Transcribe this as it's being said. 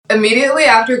Immediately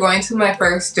after going to my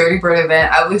first Dirty Bird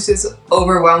event, I was just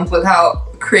overwhelmed with how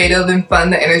creative and fun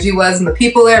the energy was, and the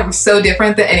people there were so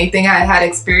different than anything I had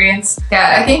experienced.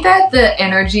 Yeah, I think that the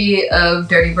energy of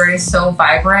Dirty Bird is so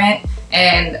vibrant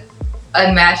and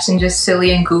unmatched and just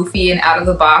silly and goofy and out of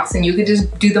the box, and you could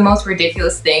just do the most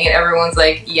ridiculous thing and everyone's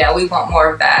like, yeah, we want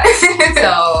more of that.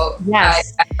 So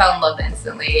yes. I fell in love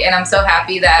instantly, and I'm so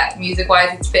happy that music wise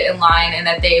it's fit in line and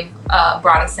that they've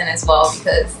brought us in as well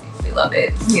because we love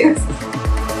it. Yes.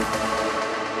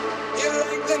 You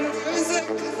like the music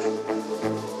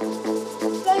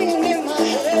playing in my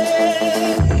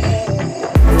head.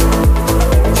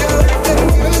 You like the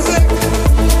music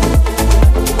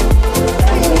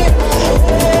playing in my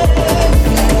head.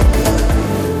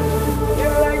 You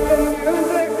like the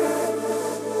music.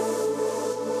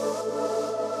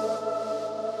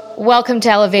 Welcome to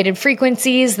Elevated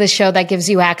Frequencies, the show that gives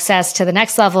you access to the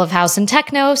next level of house and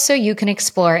techno so you can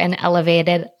explore an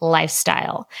elevated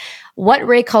lifestyle. What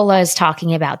RaeCola is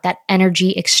talking about, that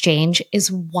energy exchange,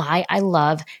 is why I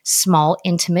love small,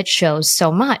 intimate shows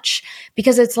so much.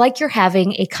 Because it's like you're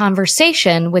having a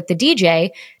conversation with the DJ,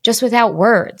 just without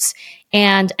words.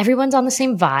 And everyone's on the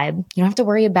same vibe. You don't have to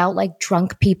worry about like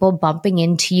drunk people bumping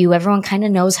into you. Everyone kind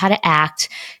of knows how to act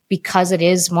because it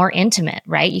is more intimate,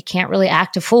 right? You can't really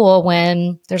act a fool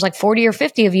when there's like 40 or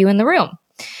 50 of you in the room.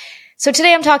 So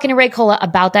today I'm talking to RaeCola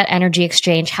about that energy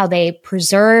exchange, how they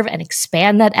preserve and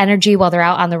expand that energy while they're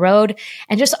out on the road,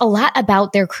 and just a lot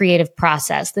about their creative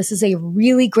process. This is a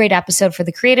really great episode for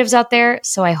the creatives out there,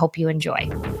 so I hope you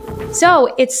enjoy.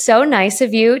 So it's so nice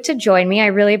of you to join me. I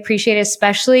really appreciate it,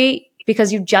 especially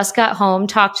because you just got home.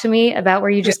 Talk to me about where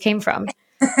you just came from.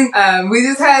 We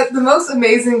just had the most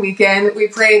amazing weekend. We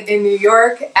played in New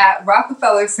York at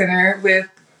Rockefeller Center with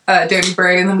Dirty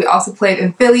Bird, and then we also played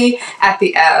in Philly at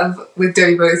the Ave with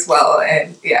Dirty Bird as well,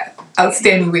 and yeah,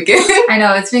 outstanding weekend. I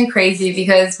know, it's been crazy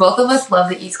because both of us love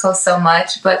the East Coast so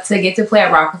much, but to get to play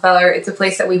at Rockefeller, it's a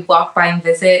place that we walk by and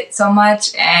visit so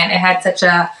much, and it had such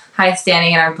a high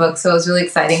standing in our book, so it was really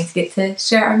exciting to get to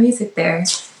share our music there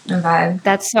and vibe.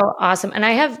 That's so awesome. And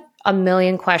I have a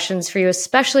million questions for you,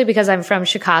 especially because I'm from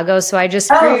Chicago, so I just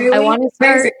really? I want to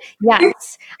start.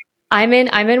 Yes. I'm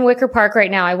in Wicker Park right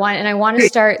now. I want to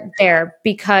start there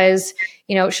because,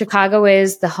 you know, Chicago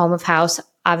is the home of house,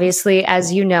 obviously,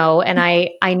 as you know, and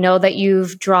I know that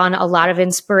you've drawn a lot of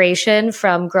inspiration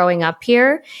from growing up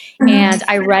here. Mm-hmm. And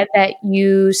I read that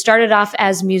you started off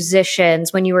as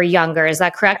musicians when you were younger. Is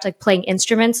that correct? Like playing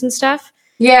instruments and stuff?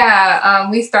 Yeah,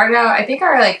 we started out, I think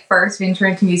our like first venture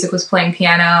into music was playing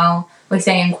piano. We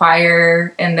sang in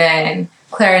choir and then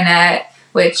clarinet,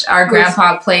 which our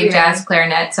grandpa played jazz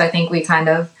clarinet, so I think we tried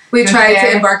to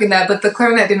embark in that, but the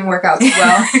clarinet didn't work out too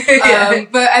well.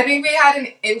 But I think we had an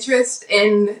interest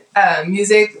in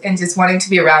music and just wanting to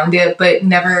be around it, but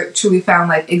never truly found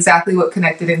like exactly what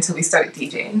connected until we started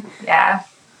DJing. Yeah.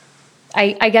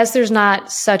 I guess there's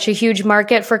not such a huge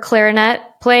market for clarinet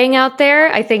playing out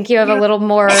there. I think you have a little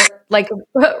more like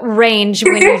range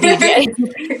when you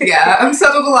DJ. Yeah, I'm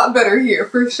settled a lot better here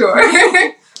for sure.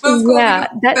 Yeah,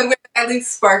 that would at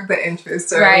least spark the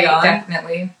interest early on.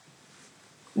 Definitely.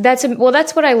 That's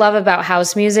what I love about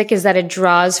house music is that it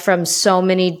draws from so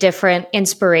many different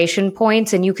inspiration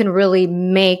points, and you can really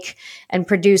make and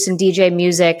produce and DJ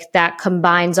music that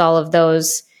combines all of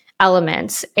those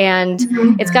elements. And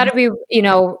it's got to be, you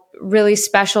know, really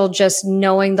special just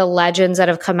knowing the legends that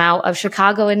have come out of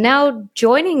Chicago and now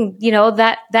joining, you know,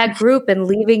 that group and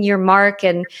leaving your mark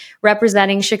and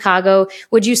representing Chicago.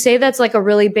 Would you say that's like a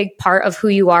really big part of who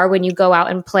you are when you go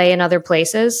out and play in other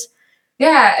places?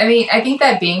 Yeah, I mean, I think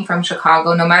that being from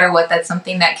Chicago, no matter what, that's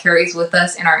something that carries with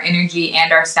us in our energy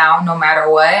and our sound, no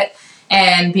matter what.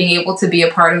 And being able to be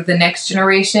a part of the next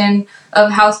generation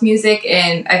of house music.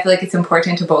 And I feel like it's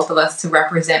important to both of us to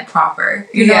represent proper,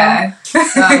 you know? Yeah.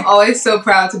 I'm always so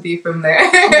proud to be from there.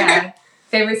 Yeah.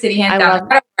 Favorite city, hands down.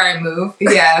 That's where I move.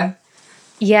 Yeah.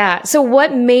 Yeah. So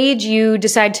what made you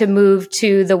decide to move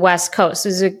to the West Coast?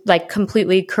 Is it like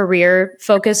completely career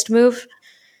focused move?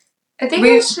 I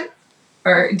think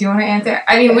or do you want to answer?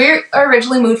 I mean, we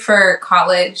originally moved for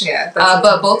college, but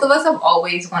both of us have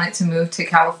always wanted to move to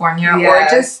California or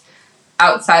just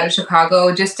outside of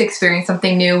Chicago, just to experience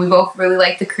something new. We both really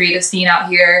like the creative scene out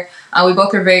here. We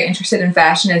both are very interested in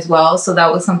fashion as well, so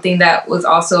that was something that was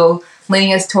also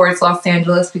leaning us towards Los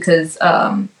Angeles because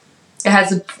it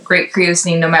has a great creative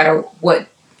scene no matter what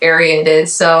area it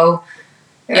is. So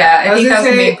Yeah, I think that's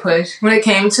the main push. When it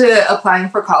came to applying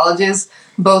for colleges,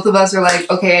 both of us were like,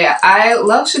 okay, I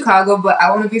love Chicago, but I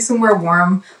want to be somewhere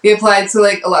warm. We applied to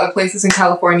like a lot of places in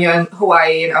California and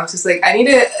Hawaii, and I was just like, I need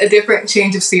a different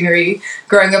change of scenery.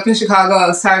 Growing up in Chicago, I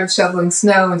was tired of shoveling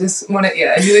snow and just wanted,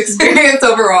 a new experience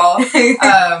overall.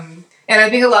 And I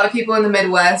think a lot of people in the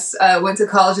Midwest went to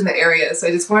college in the area, so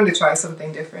I just wanted to try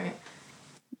something different.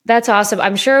 That's awesome.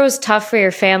 I'm sure it was tough for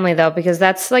your family though, because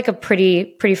that's like a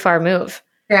pretty far move.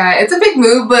 Yeah, it's a big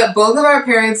move, but both of our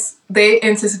parents, they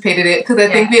anticipated it because I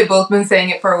think we had both been saying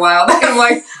it for a while. I'm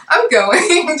like, I'm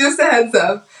going, just a heads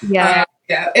up. Yeah.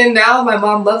 And now my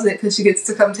mom loves it because she gets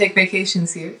to come take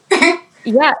vacations here.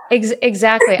 Yeah,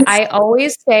 exactly.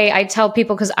 I tell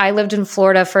people, because I lived in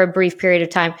Florida for a brief period of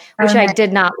time, which I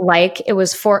did not like. It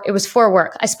was for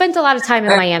work. I spent a lot of time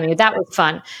in Miami. That was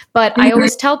fun. But I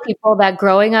always tell people that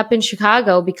growing up in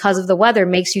Chicago, because of the weather,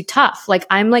 makes you tough. Like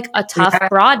I'm like a tough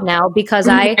broad now because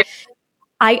I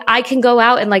can go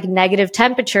out in like negative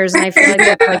temperatures and I feel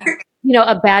like that's like,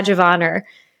 a badge of honor.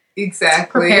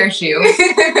 Exactly. Prepares you.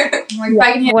 Like, if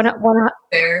I can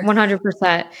there.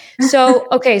 100%. So,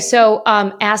 okay. So,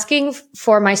 asking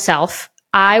for myself,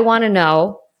 I want to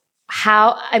know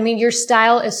your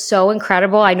style is so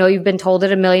incredible. I know you've been told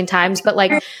it a million times, but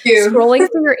like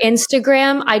scrolling through your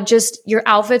Instagram, your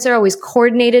outfits are always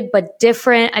coordinated, but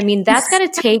different. I mean, that's got to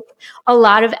take a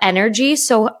lot of energy.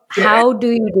 So how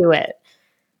do you do it?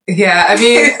 Yeah, I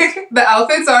mean, the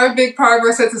outfits are a big part of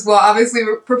our sets as well. Obviously,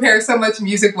 we prepare so much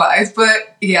music-wise,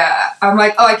 but yeah, I'm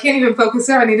like, I can't even focus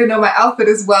there. I need to know my outfit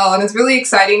as well. And it's really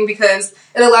exciting because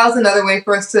it allows another way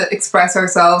for us to express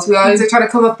ourselves. We always are trying to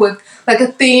come up with like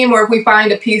a theme, or if we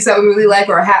find a piece that we really like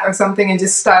or a hat or something and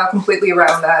just style completely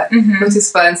around that, which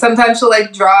is fun. Sometimes she'll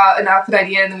like draw an outfit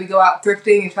idea and then we go out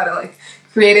thrifting and try to like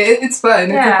create it. It's fun.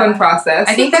 Yeah. It's a fun process.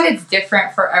 I think that it's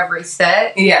different for every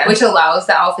set, which allows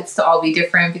the outfits to all be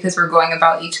different because we're going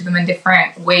about each of them in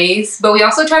different ways. But we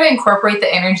also try to incorporate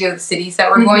the energy of the cities that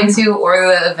we're going to or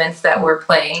the events that we're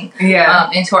playing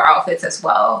into our outfits as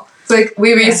well. It's like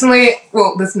we recently,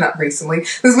 this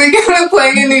weekend we're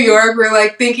playing in New York. We're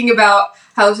like thinking about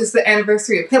how it's just the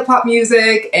anniversary of hip hop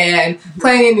music and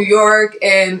playing in New York,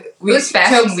 and it was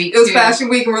fashion week. It was fashion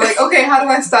week, and we're like, okay, how do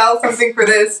I style something for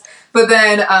this? But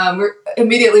then we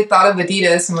immediately thought of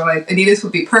Adidas, and we're like, Adidas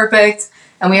would be perfect.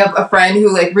 And we have a friend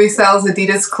who like resells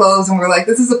Adidas clothes, and we're like,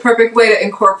 this is a perfect way to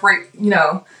incorporate,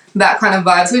 that kind of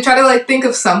vibe. So we try to like think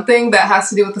of something that has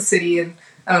to do with the city and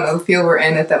I don't know, the feel we're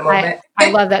in at that moment.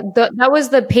 I love that. That was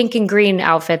the pink and green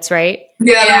outfits, right?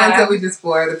 Yeah, the ones that we just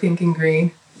wore, the pink and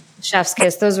green. Chef's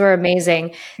kiss. Those were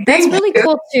amazing. That's really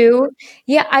cool too.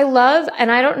 Yeah, I love,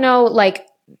 and I don't know, like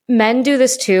men do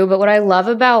this too, but what I love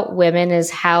about women is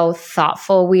how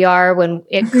thoughtful we are when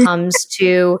it comes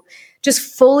to just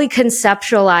fully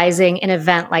conceptualizing an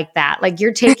event like that. Like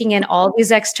you're taking in all these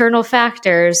external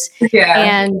factors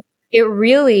and it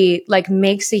really like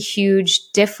makes a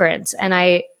huge difference. And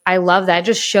I love that. It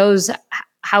just shows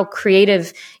how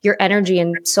creative your energy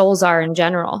and souls are in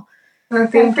general. I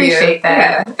appreciate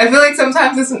that. Yeah. I feel like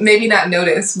sometimes it's maybe not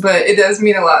noticed, but it does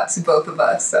mean a lot to both of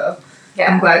us. So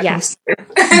I'm glad. Yes.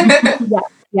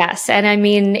 Yes. And I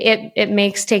mean, it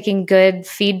makes taking good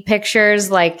feed pictures,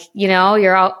 like,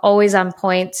 you're always on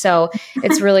point. So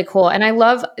it's really cool. And I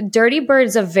love Dirty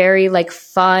Bird's a very like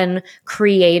fun,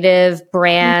 creative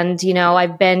brand.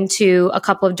 I've been to a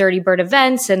couple of Dirty Bird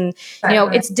events and,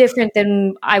 it's different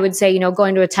than I would say,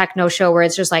 going to a techno show where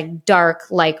it's just like dark,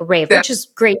 like rave, which is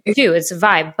great too. It's a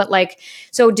vibe. But like,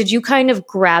 so did you kind of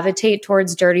gravitate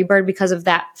towards Dirty Bird because of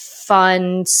that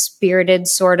fun, spirited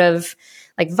sort of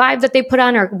like vibe that they put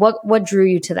on, or what drew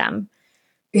you to them?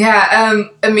 Yeah,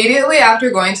 immediately after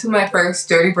going to my first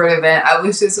Dirty Bird event, I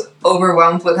was just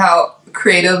overwhelmed with how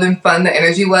creative and fun the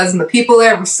energy was, and the people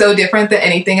there were so different than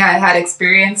anything I had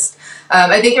experienced.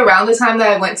 I think around the time that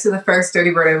I went to the first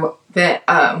Dirty Bird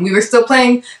event, we were still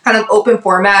playing kind of open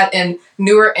format and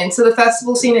newer into the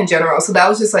festival scene in general. So that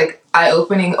was just like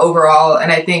eye-opening overall,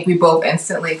 and I think we both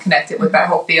instantly connected with that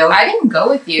whole feel. I didn't go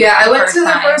with you. Yeah, I went to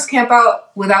the first camp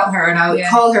out without her, and I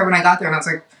called her when I got there, and I was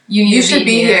like, you should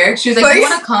be here. She was like, you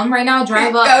want to come right now?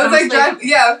 Drive up. I was like,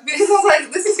 because I was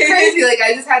like, this is crazy. Like,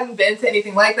 I just hadn't been to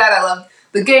anything like that. I love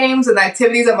the games and the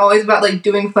activities. I'm always about like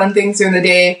doing fun things during the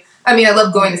day. I mean, I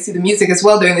love going to see the music as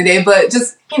well during the day, but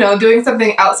just, doing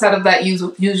something outside of that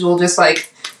usual just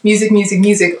like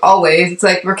music always. It's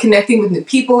like we're connecting with new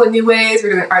people in new ways.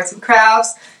 We're doing arts and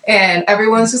crafts, and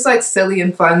everyone's just like silly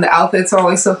and fun. The outfits are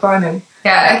always so fun. And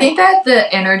I think that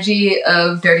the energy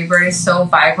of Dirty Bird is so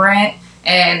vibrant,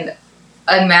 and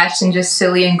unmatched and just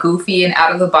silly and goofy and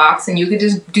out of the box, and you could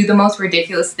just do the most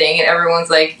ridiculous thing and everyone's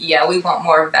like, yeah, we want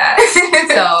more of that.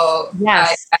 So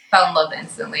Yes. I fell in love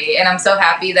instantly, and I'm so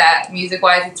happy that music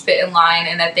wise it's fit in line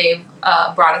and that they've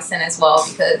brought us in as well,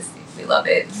 because we love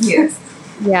it. Yes.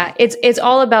 Yeah, it's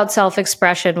all about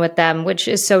self-expression with them, which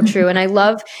is so true. And I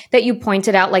love that you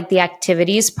pointed out like the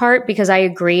activities part, because I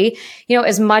agree,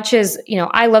 as much as,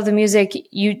 I love the music,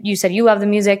 you said you love the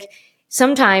music.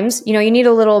 Sometimes, you need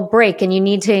a little break and you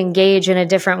need to engage in a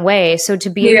different way. So to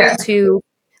be able to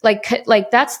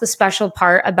like that's the special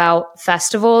part about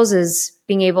festivals, is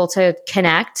being able to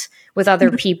connect with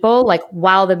other people like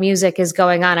while the music is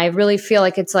going on. I really feel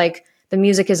like it's like the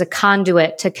music is a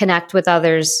conduit to connect with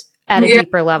others at a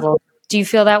deeper level. Do you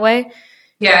feel that way?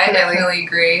 Yeah, I definitely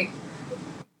agree.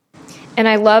 And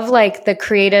I love like the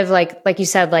creative, like you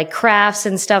said, like crafts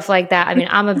and stuff like that. I mean,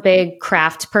 I'm a big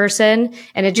craft person,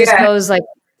 and it just goes like,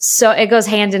 so it goes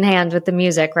hand in hand with the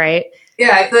music, right?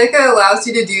 Yeah, I feel like it allows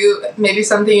you to do maybe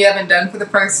something you haven't done for the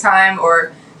first time,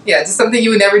 or just something you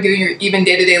would never do in your even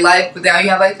day-to-day life, but now you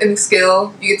have like a new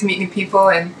skill, you get to meet new people,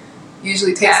 and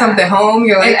usually take something home.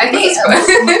 You're like, I think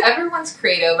everyone's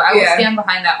creative. I will stand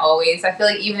behind that always. I feel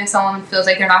like even if someone feels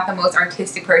like they're not the most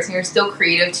artistic person, you're still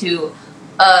creative to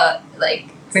like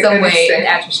some way in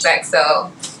that respect.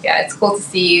 So yeah, it's cool to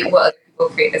see what other people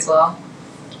create as well.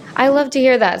 I love to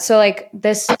hear that. So like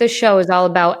this show is all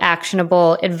about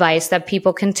actionable advice that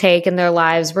people can take in their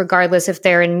lives, regardless if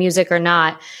they're in music or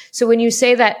not. So when you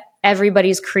say that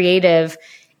everybody's creative,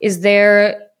 is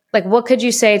there like, what could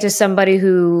you say to somebody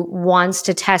who wants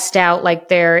to test out like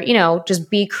their, just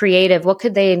be creative? What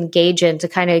could they engage in to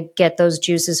kind of get those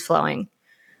juices flowing?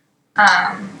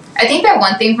 I think that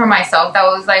one thing for myself that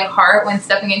was like hard when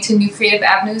stepping into new creative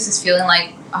avenues is feeling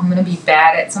like I'm gonna be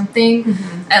bad at something,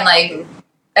 and like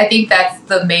I think that's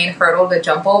the main hurdle to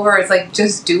jump over. It's like,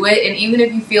 just do it, and even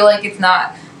if you feel like it's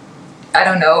not, I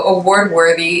don't know, award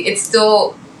worthy, it's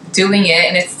still doing it,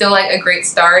 and it's still like a great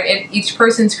start. And each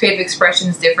person's creative expression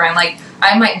is different. Like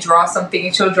I might draw something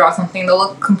and she'll draw something that'll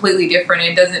look completely different,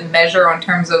 and it doesn't measure on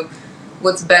terms of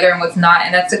what's better and what's not.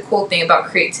 And that's the cool thing about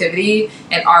creativity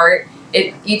and art.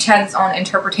 It each has its own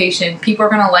interpretation. People are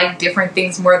gonna like different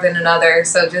things more than another.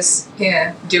 So just doing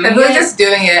I feel like just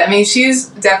doing it. I mean, she's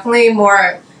definitely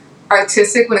more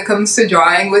artistic when it comes to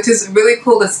drawing, which is really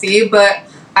cool to see. But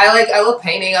I love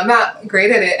painting. I'm not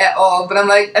great at it at all, but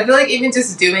I feel like even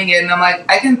just doing it, and I'm like,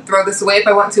 I can throw this away if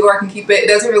I want to, or I can keep it. It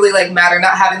doesn't really like matter.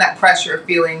 Not having that pressure of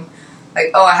feeling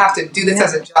like, oh, I have to do this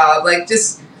as a job. Like,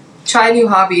 just try new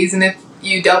hobbies, and if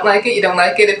you don't like it, you don't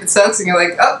like it. If it sucks and you're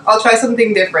like, oh, I'll try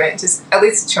something different. Just at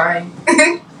least trying.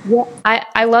 Yeah,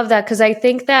 I love that, because I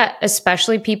think that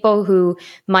especially people who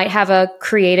might have a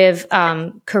creative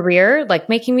career, like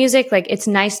making music, like it's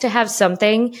nice to have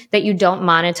something that you don't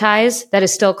monetize that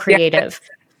is still creative.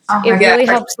 It really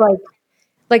helps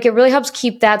like it really helps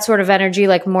keep that sort of energy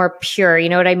like more pure. You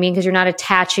know what I mean? Because you're not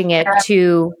attaching it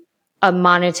to a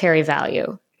monetary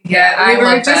value. Yeah, we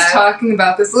were just talking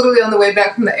about this literally on the way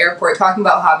back from the airport, talking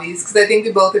about hobbies, because I think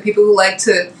we both are people who like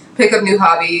to pick up new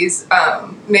hobbies,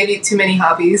 maybe too many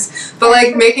hobbies, but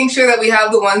like making sure that we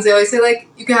have the ones they always say, like,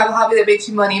 you can have a hobby that makes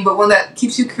you money, but one that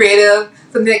keeps you creative,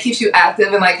 something that keeps you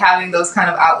active, and like having those kind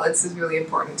of outlets is really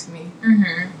important to me.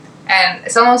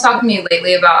 And someone was talking to me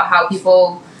lately about how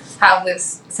people have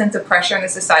this sense of pressure in the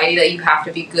society that you have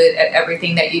to be good at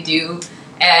everything that you do,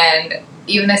 and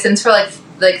even a sense for like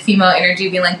female energy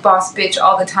being like boss bitch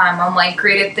all the time. I'm like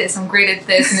great at this, I'm great at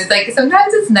this, and it's like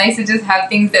sometimes it's nice to just have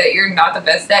things that you're not the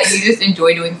best at, you just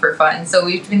enjoy doing for fun. So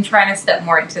we've been trying to step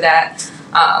more into that,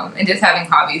 and just having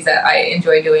hobbies that I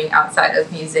enjoy doing outside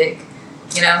of music,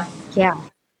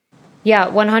 Yeah,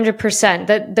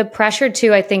 100%. The pressure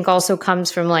too, I think, also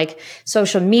comes from like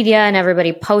social media and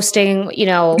everybody posting,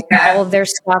 all of their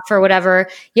stuff or whatever.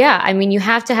 Yeah, I mean, you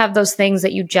have to have those things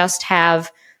that you just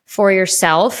have for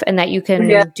yourself and that you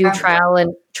can do trial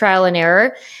and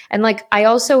error. And like, I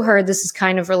also heard, this is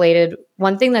kind of related,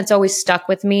 one thing that's always stuck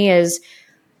with me is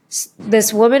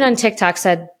this woman on TikTok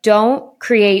said, don't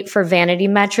create for vanity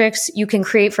metrics. You can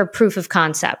create for proof of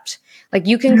concept. Like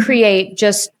you can create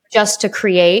just to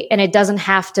create, and it doesn't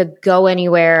have to go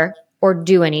anywhere or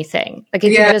do anything. Like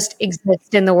it can just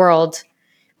exist in the world.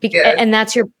 And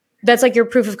that's like your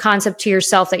proof of concept to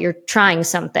yourself that you're trying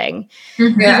something,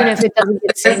 even if it doesn't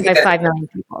get seen by 5 million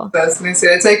people. That's nice.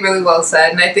 It's like really well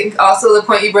said. And I think also the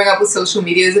point you bring up with social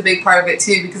media is a big part of it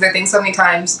too, because I think so many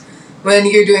times when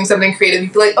you're doing something creative, you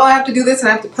feel like, oh, I have to do this and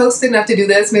I have to post it and I have to do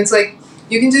this. And it's like,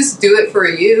 you can just do it for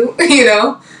you,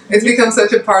 It's become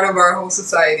such a part of our whole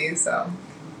society, so.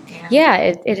 Yeah,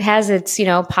 it has its,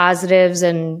 positives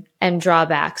and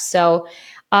drawbacks. So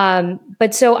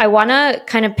But so I want to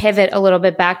kind of pivot a little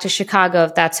bit back to Chicago,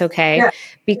 if that's okay, Yeah.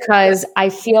 because I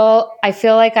feel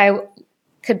like I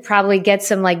could probably get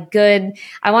some like good.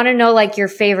 I want to know like your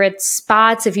favorite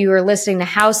spots. If you were listening to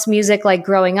house music like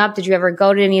growing up, did you ever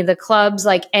go to any of the clubs?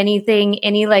 Like anything,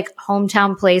 any like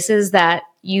hometown places that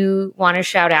you want to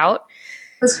shout out?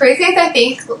 What's crazy is I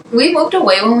think we moved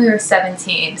away when we were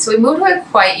 17. So we moved away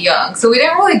quite young. So we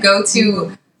didn't really go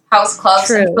to house clubs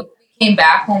True. until we came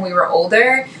back when we were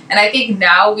older. And I think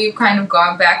now we've kind of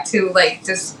gone back to like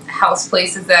just house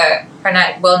places that are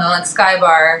not well known, like Sky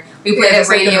Bar. We played at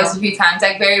radios a few times,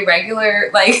 like very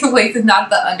regular like places, not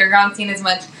the underground scene as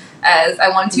much as I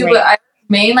wanted to. Right.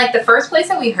 But like the first place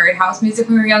that we heard house music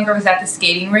when we were younger was at the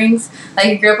skating rinks. Like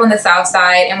we grew up on the south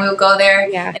side and we would go there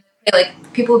and like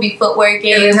people would be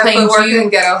footworking and playing footwork and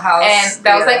ghetto house, and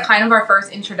that was like kind of our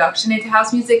first introduction into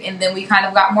house music, and then we kind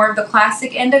of got more of the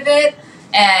classic end of it.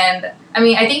 And I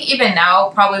mean, I think even now,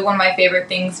 probably one of my favorite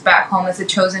things back home is the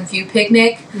Chosen Few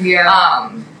picnic.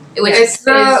 Which it's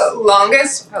the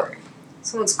longest. Oh,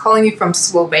 someone's calling you from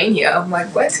Slovenia. I'm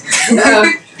like, what?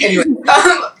 Anyway,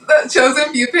 the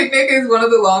Chosen Few picnic is one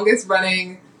of the longest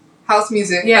running house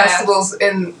music festivals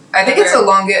in. I think it's the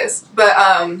longest, but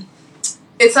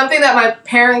it's something that my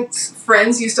parents'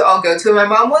 friends used to all go to. My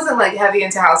mom wasn't like heavy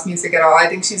into house music at all. I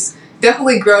think she's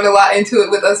definitely grown a lot into it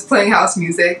with us playing house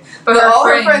music. But all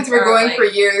her friends were going for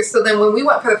years. So then when we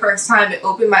went for the first time, it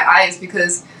opened my eyes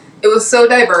because it was so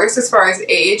diverse as far as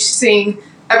age. Seeing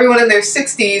everyone in their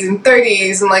 60s and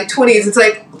 30s and like 20s, it's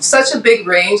like such a big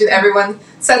range, and everyone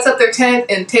sets up their tent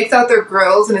and takes out their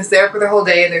grills and is there for the whole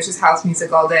day, and there's just house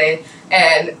music all day.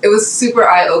 And it was super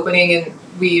eye-opening, and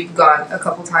we've gone a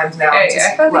couple times now. I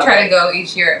feel like we try to go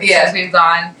each year since we've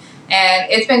gone.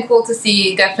 And it's been cool to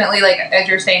see, definitely, like, as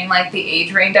you're saying, like, the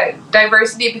age range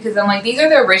diversity, because I'm like, these are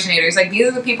the originators. Like, these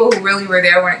are the people who really were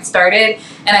there when it started.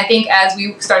 And I think as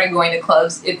we started going to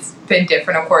clubs, it's been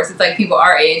different, of course. It's, like, people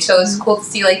our age. So it's cool to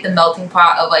see, like, the melting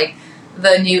pot of, like,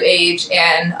 the new age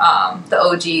and the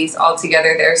OGs all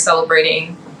together there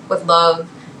celebrating with love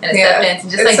and acceptance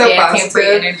and just, like, so dancing for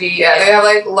energy. Yeah, they have,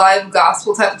 like, live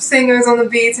gospel type of singers on the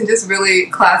beats and just really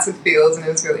classic feels, and it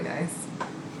was really nice.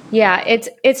 Yeah,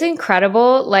 it's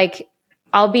incredible. Like,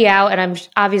 I'll be out, and I'm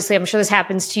sure this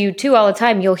happens to you too all the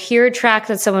time. You'll hear a track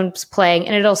that someone's playing,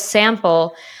 and it'll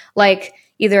sample like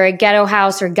either a ghetto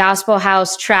house or gospel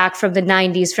house track from the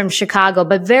 90s from Chicago,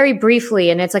 but very briefly,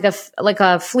 and it's like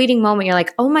a fleeting moment. You're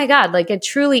like, oh my God, like it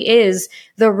truly is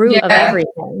the root of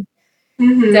everything.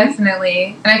 Mm-hmm.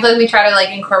 Definitely. And I feel like we try to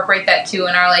like incorporate that too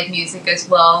in our like music as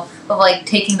well, of like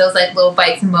taking those like little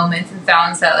bites and moments and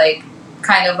sounds that like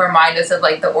kind of remind us of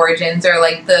like the origins or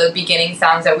like the beginning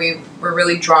sounds that we were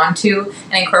really drawn to,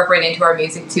 and incorporate into our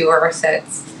music too, or our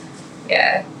sets.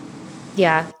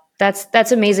 Yeah,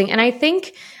 that's amazing. And I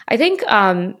think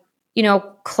you know,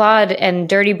 Claude and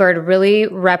Dirty Bird really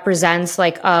represents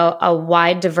like a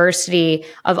wide diversity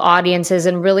of audiences,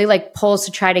 and really like pulls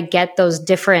to try to get those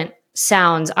different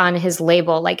sounds on his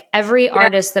label. Like every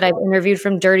artist that I've interviewed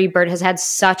from Dirty Bird has had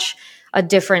such a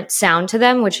different sound to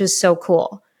them, which is so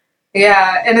cool.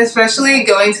 Yeah, and especially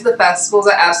going to the festivals,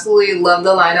 I absolutely love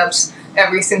the lineups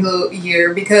every single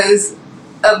year because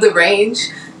of the range.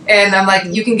 And I'm like,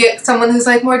 you can get someone who's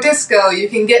like more disco, you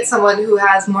can get someone who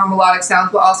has more melodic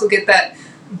sounds, but also get that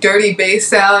dirty bass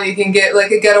sound. You can get like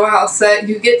a ghetto house set.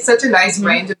 You get such a nice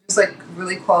range of just like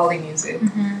really quality music.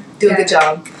 Do a good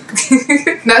job.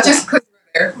 Not just because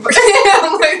we're there.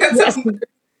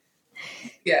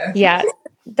 Yeah,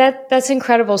 that's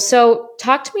incredible. So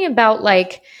talk to me about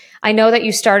like, I know that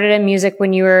you started in music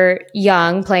when you were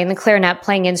young, playing the clarinet,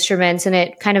 playing instruments, and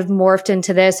it kind of morphed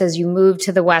into this as you moved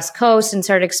to the West Coast and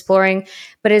started exploring.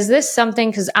 But is this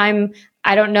something, because I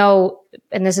don't know,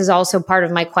 and this is also part of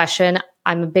my question,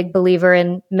 I'm a big believer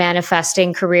in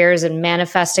manifesting careers and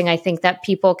manifesting. I think that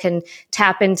people can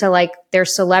tap into like their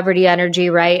celebrity energy,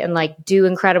 right? And like do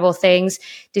incredible things.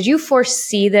 Did you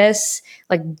foresee this,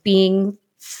 like being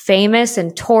famous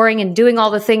and touring and doing all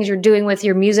the things you're doing with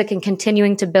your music and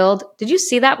continuing to build? Did you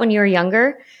see that when you were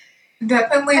younger?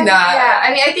 Definitely not. Yeah,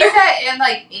 I mean, I think that in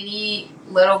like any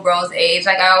little girl's age,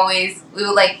 like we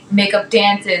would like make up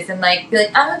dances and like be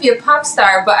like, I'm gonna be a pop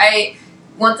star. But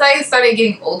once I started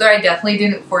getting older, I definitely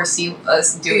didn't foresee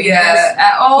us doing this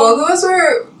at all. Both of us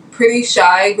were pretty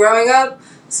shy growing up.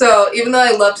 So even though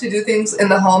I love to do things in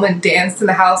the home and dance in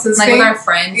the house and like with our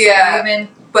friends, even.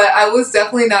 But I was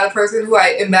definitely not a person who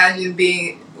I imagined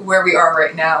being where we are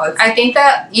right now. I think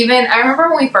that I remember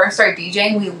when we first started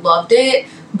DJing, we loved it,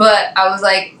 but I was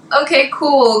like, okay,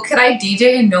 cool. Could I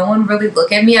DJ and no one really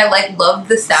look at me? I like loved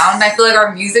the sound. I feel like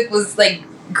our music was like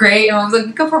great, and I was like,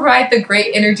 we could provide the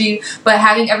great energy, but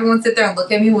having everyone sit there and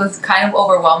look at me was kind of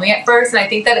overwhelming at first. And I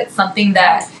think that it's something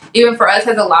that even for us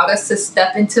has allowed us to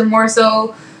step into more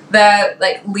so that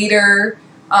like leader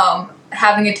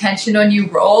having attention on you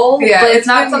role. Yeah, But it's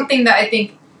not something that I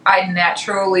think I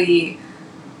naturally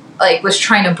like was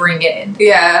trying to bring in.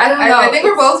 Yeah, I don't know. I think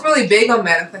we're both really big on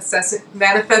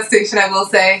manifestation, I will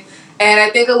say. And I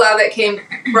think a lot of that came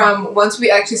from once we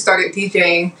actually started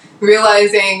DJing,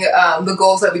 realizing the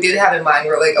goals that we did have in mind.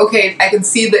 We're like, okay, I can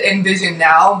see the end vision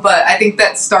now, but I think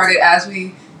that started as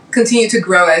we continue to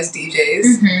grow as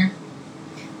DJs.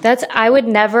 Mm-hmm. I would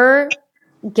never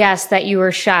guess that you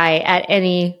were shy at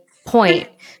any point.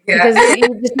 Yeah.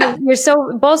 Because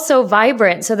you're both so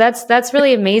vibrant. So that's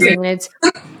really amazing. And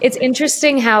it's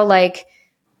interesting how like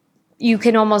you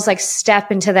can almost like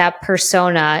step into that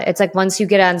persona. It's like once you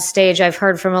get on stage, I've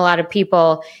heard from a lot of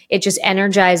people, it just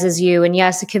energizes you. And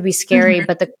yes, it could be scary,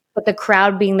 but the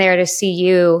crowd being there to see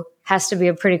you has to be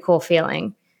a pretty cool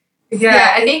feeling.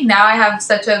 Yeah, I think now I have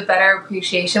such a better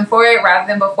appreciation for it rather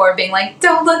than before being like,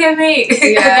 don't look at me.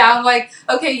 Yeah. Now I'm like,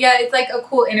 okay, yeah, it's like a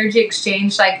cool energy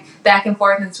exchange, like back and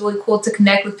forth. And it's really cool to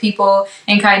connect with people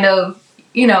and kind of,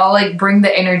 you know, like bring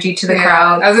the energy to the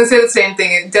crowd. I was going to say the same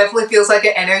thing. It definitely feels like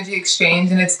an energy exchange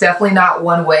and it's definitely not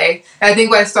one way. And I think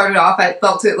when I started off, I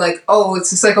felt it like, oh,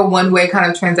 it's just like a one way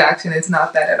kind of transaction. It's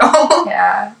not that at all.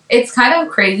 Yeah. It's kind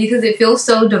of crazy because it feels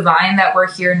so divine that we're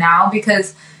here now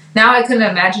because now I couldn't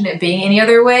imagine it being any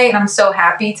other way, and I'm so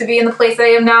happy to be in the place I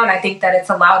am now, and I think that it's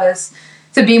allowed us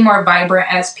to be more vibrant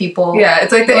as people. Yeah,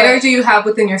 it's like the energy you have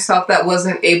within yourself that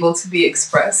wasn't able to be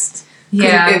expressed.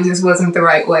 Yeah. It just wasn't the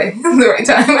right way, the right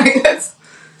time, I guess.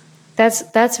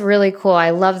 That's really cool.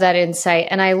 I love that insight,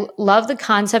 and I love the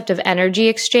concept of energy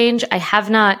exchange. I have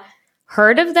not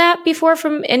heard of that before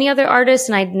from any other artist,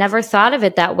 and I'd never thought of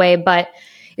it that way, but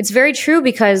it's very true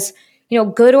because you know,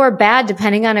 good or bad,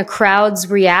 depending on a crowd's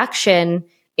reaction,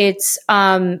 it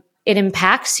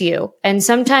impacts you. And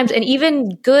sometimes, and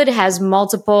even good has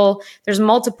there's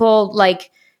multiple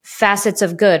like facets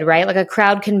of good, right? Like a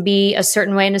crowd can be a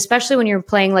certain way. And especially when you're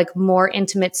playing like more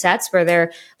intimate sets where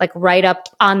they're like right up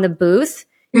on the booth.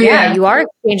 Yeah, you are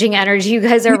exchanging energy. You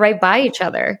guys are right by each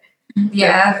other.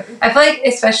 Yeah. I feel like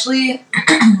especially,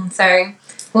 sorry,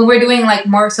 when we're doing like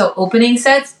more so opening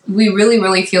sets, we really,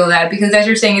 really feel that because as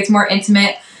you're saying, it's more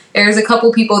intimate. There's a couple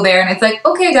people there and it's like,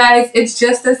 okay guys, it's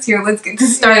just us here. Let's get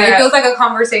this started. Yeah. It feels like a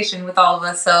conversation with all of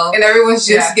us. So and everyone's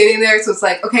just getting there. So it's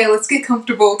like, okay, let's get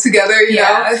comfortable together, you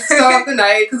know, start off the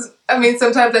night. Because I mean,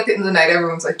 sometimes at the end of the night,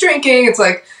 everyone's like drinking. It's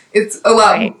like, it's a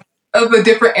lot of a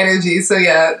different energy. So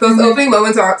yeah, those opening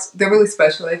moments they're really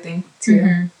special, I think, too.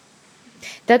 Mm-hmm.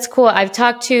 That's cool. I've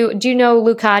talked to, do you know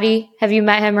Lucati? Have you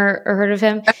met him or heard of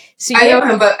him? So I know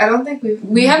him, but I don't think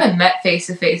we haven't met face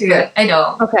to face, but I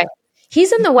know. Okay.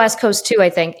 He's in the West Coast too, I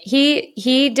think.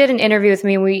 He did an interview with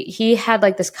me and he had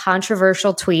like this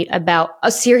controversial tweet about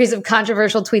a series of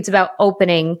controversial tweets about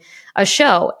opening a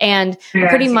show. And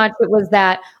pretty much it was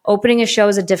that opening a show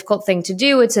is a difficult thing to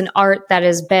do. It's an art that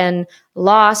has been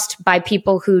lost by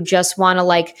people who just want to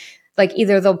like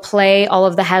either they'll play all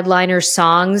of the headliners'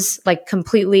 songs like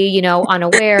completely, you know,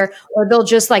 unaware, or they'll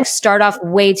just like start off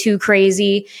way too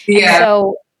crazy. Yeah. And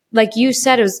so, like you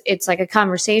said, it's like a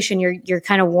conversation. You're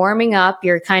kind of warming up.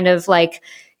 You're kind of like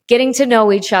getting to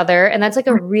know each other, and that's like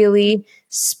a really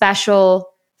special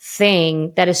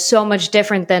thing that is so much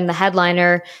different than the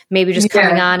headliner maybe just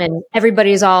coming on and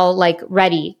everybody's all like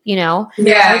ready, you know?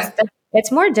 Yeah, so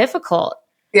it's more difficult.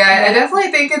 Yeah, I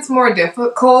definitely think it's more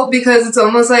difficult because it's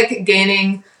almost like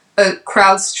gaining a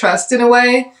crowd's trust in a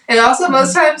way. And also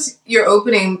most times you're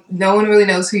opening, no one really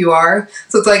knows who you are.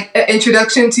 So it's like an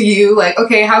introduction to you, like,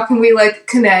 okay, how can we like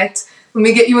connect? Let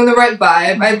me get you in the right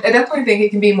vibe. I definitely think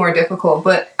it can be more difficult,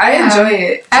 but I enjoy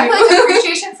it. I have like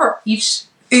appreciation for each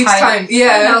time. Yeah.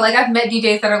 I don't know, like I've met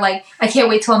DJs that are like, I can't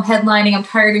wait till I'm headlining. I'm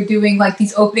tired of doing like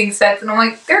these opening sets. And I'm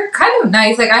like, they're kind of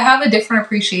nice. Like I have a different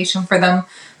appreciation for them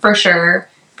for sure.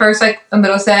 First, like a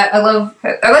middle set. I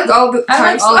like all the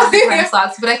different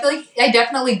slots, but I feel like I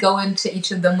definitely go into each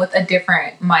of them with a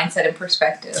different mindset and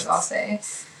perspective, I'll say.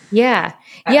 Yeah.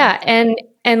 Yeah.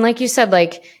 And like you said,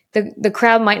 like the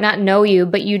crowd might not know you,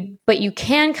 but you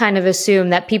can kind of assume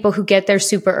that people who get there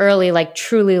super early like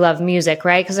truly love music,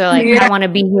 right? Because they're like, I want to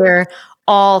be here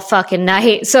all fucking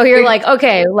night. So you're like,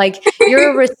 okay, like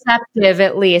you're receptive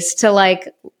at least to like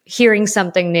hearing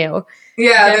something new.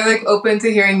 Yeah, they're like open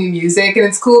to hearing new music, and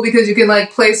it's cool because you can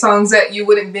like play songs that you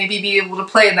wouldn't maybe be able to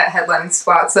play in that headlining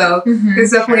spot. So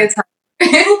there's definitely a time.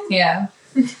 Yeah.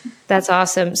 That's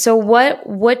awesome. So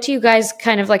what do you guys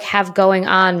kind of like have going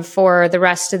on for the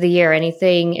rest of the year?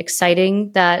 Anything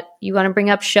exciting that you want to bring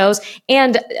up shows?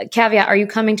 And caveat, are you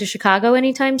coming to Chicago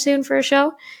anytime soon for a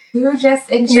show? We were just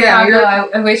in Chicago.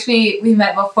 I wish we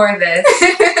met before this.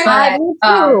 But, Me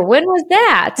too. When was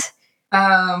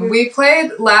that? We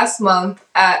played last month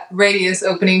at Radius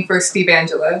opening for Steve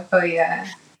Angela. oh yeah.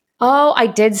 Oh, I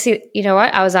did see. You know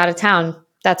what? I was out of town.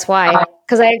 That's why.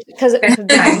 Because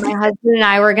my husband and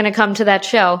I were going to come to that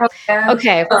show. Yeah.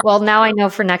 Okay. Well, now I know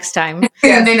for next time.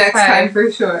 Yeah, next time for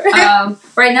sure.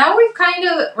 Right now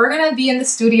we're gonna be in the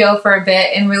studio for a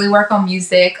bit and really work on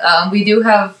music. We do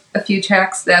have a few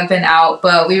tracks that have been out,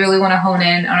 but we really want to hone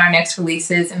in on our next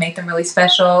releases and make them really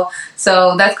special.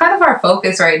 So that's kind of our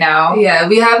focus right now. Yeah,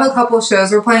 we have a couple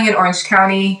shows. We're playing in Orange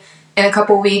County in a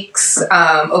couple weeks,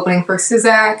 opening for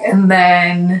Sizak, and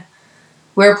then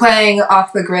we're playing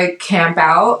Off the Grid Camp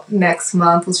Out next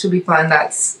month, which should be fun.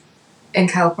 That's in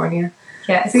California.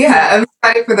 Yeah. So yeah, I'm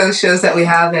excited for those shows that we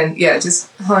have, and yeah, just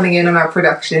honing in on our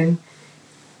production.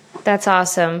 That's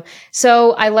awesome.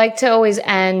 So I like to always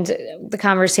end the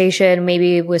conversation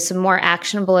maybe with some more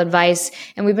actionable advice.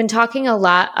 And we've been talking a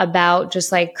lot about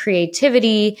just like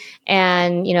creativity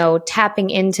and,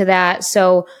 tapping into that.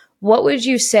 So what would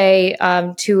you say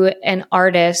to an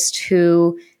artist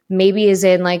who maybe is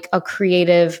in like a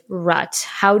creative rut?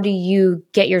 How do you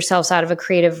get yourselves out of a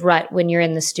creative rut when you're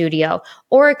in the studio?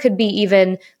 Or it could be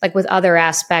even like with other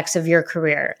aspects of your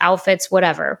career, outfits,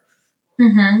 whatever.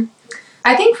 Mm-hmm.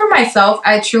 I think for myself,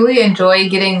 I truly enjoy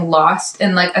getting lost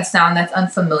in like a sound that's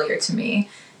unfamiliar to me.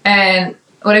 And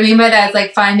what I mean by that is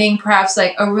like finding perhaps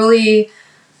like a really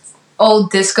old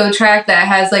disco track that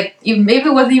has like, maybe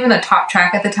it wasn't even a top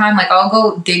track at the time. Like I'll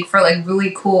go dig for like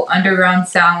really cool underground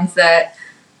sounds that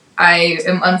I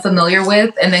am unfamiliar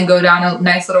with and then go down a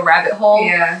nice little rabbit hole.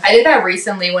 Yeah. I did that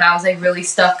recently when I was like really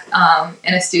stuck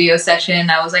in a studio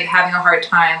session. I was like having a hard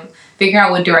time figuring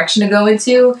out what direction to go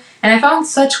into. And I found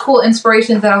such cool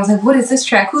inspirations that I was like, what is this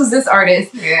track? Who's this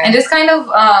artist? Yeah. And just kind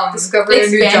of discovering a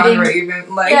new genre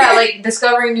even. Like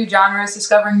discovering new genres,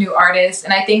 discovering new artists.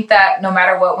 And I think that no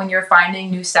matter what, when you're finding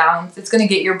new sounds, it's going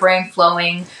to get your brain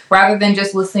flowing rather than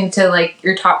just listening to like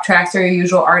your top tracks or your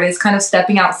usual artists, kind of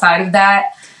stepping outside of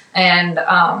that and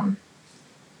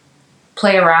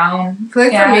play around. I feel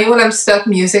like for me, when I'm stuck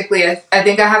musically, I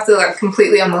think I have to like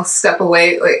completely almost step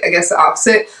away, like I guess the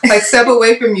opposite. Like step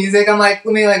away from music. I'm like,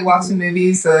 let me like watch some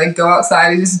movies or like go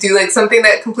outside and just do like something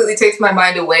that completely takes my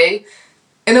mind away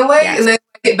in a way. Yes. And then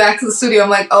I get back to the studio, I'm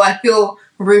like, oh, I feel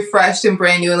refreshed and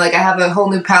brand new and like I have a whole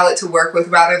new palette to work with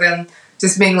rather than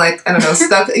just being like, I don't know,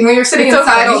 stuck. When you're sitting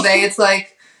inside all day, it's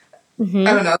like, I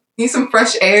don't know, need some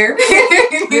fresh air.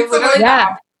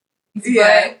 Yeah.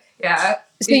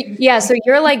 So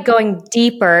you're like going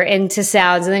deeper into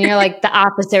sounds and then you're like the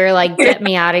opposite, or like get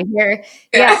me out of here.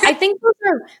 Yeah, I think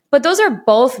those are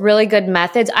both really good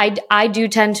methods. I do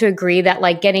tend to agree that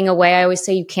like getting away, I always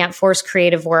say you can't force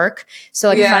creative work. So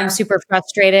like if I'm super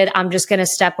frustrated, I'm just going to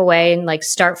step away and like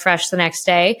start fresh the next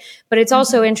day. But it's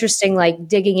also interesting like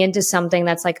digging into something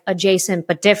that's like adjacent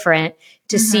but different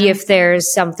to see if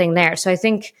there's something there. So I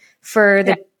think for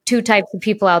the two types of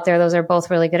people out there, those are both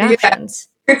really good options.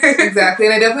 Exactly.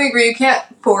 And I definitely agree. You can't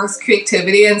force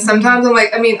creativity. And sometimes I'm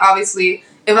like, I mean, obviously,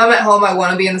 if I'm at home, I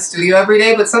want to be in the studio every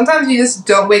day. But sometimes you just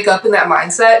don't wake up in that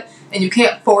mindset and you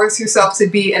can't force yourself to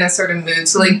be in a certain mood.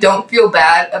 So, like, don't feel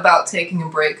bad about taking a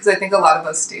break because I think a lot of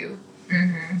us do.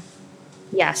 Mm-hmm.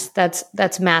 Yes,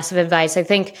 that's massive advice. I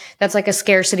think that's like a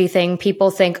scarcity thing.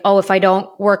 People think, oh, if I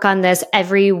don't work on this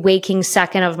every waking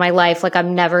second of my life, like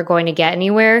I'm never going to get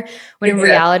anywhere. When in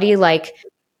reality, like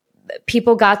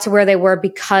people got to where they were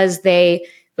because they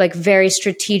like very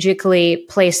strategically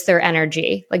placed their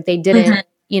energy. Like they didn't,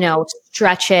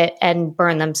 stretch it and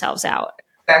burn themselves out.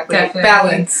 Exactly. Definitely.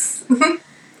 Balance.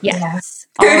 Yes.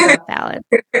 All about balance.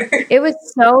 It was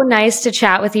so nice to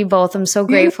chat with you both. I'm so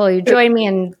grateful you joined me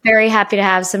and very happy to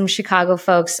have some Chicago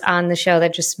folks on the show.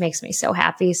 That just makes me so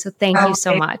happy. So thank you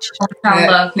so much. I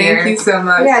love here. Thank you so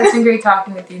much. Yeah, it's been great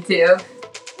talking with you too.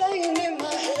 Playing in my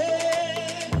head.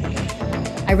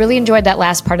 I really enjoyed that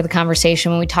last part of the conversation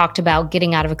when we talked about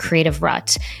getting out of a creative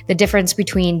rut, the difference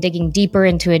between digging deeper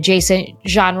into adjacent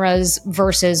genres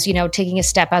versus, taking a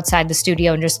step outside the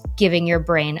studio and just giving your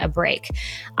brain a break.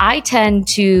 I tend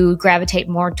to gravitate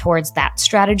more towards that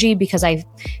strategy because I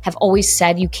have always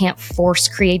said you can't force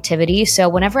creativity. So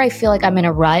whenever I feel like I'm in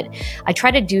a rut, I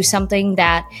try to do something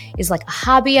that is like a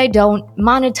hobby I don't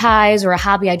monetize or a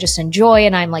hobby I just enjoy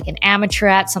and I'm like an amateur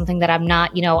at, something that I'm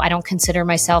not, I don't consider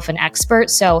myself an expert.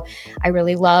 So I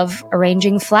really love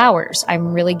arranging flowers.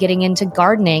 I'm really getting into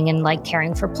gardening and like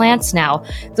caring for plants now.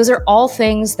 Those are all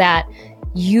things that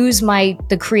use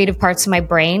the creative parts of my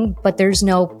brain, but there's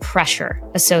no pressure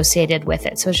associated with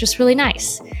it. So it's just really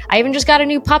nice. I even just got a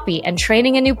new puppy, and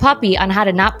training a new puppy on how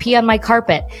to not pee on my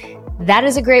carpet, that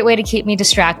is a great way to keep me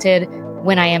distracted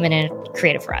when I am in a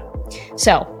creative rut.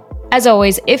 So, as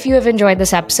always, if you have enjoyed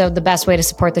this episode, the best way to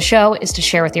support the show is to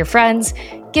share with your friends.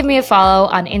 Give me a follow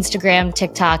on Instagram,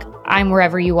 TikTok. I'm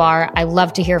wherever you are. I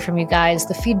love to hear from you guys.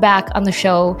 The feedback on the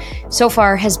show so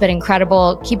far has been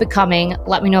incredible. Keep it coming.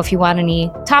 Let me know if you want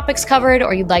any topics covered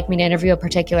or you'd like me to interview a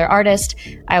particular artist.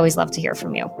 I always love to hear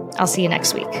from you. I'll see you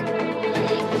next week.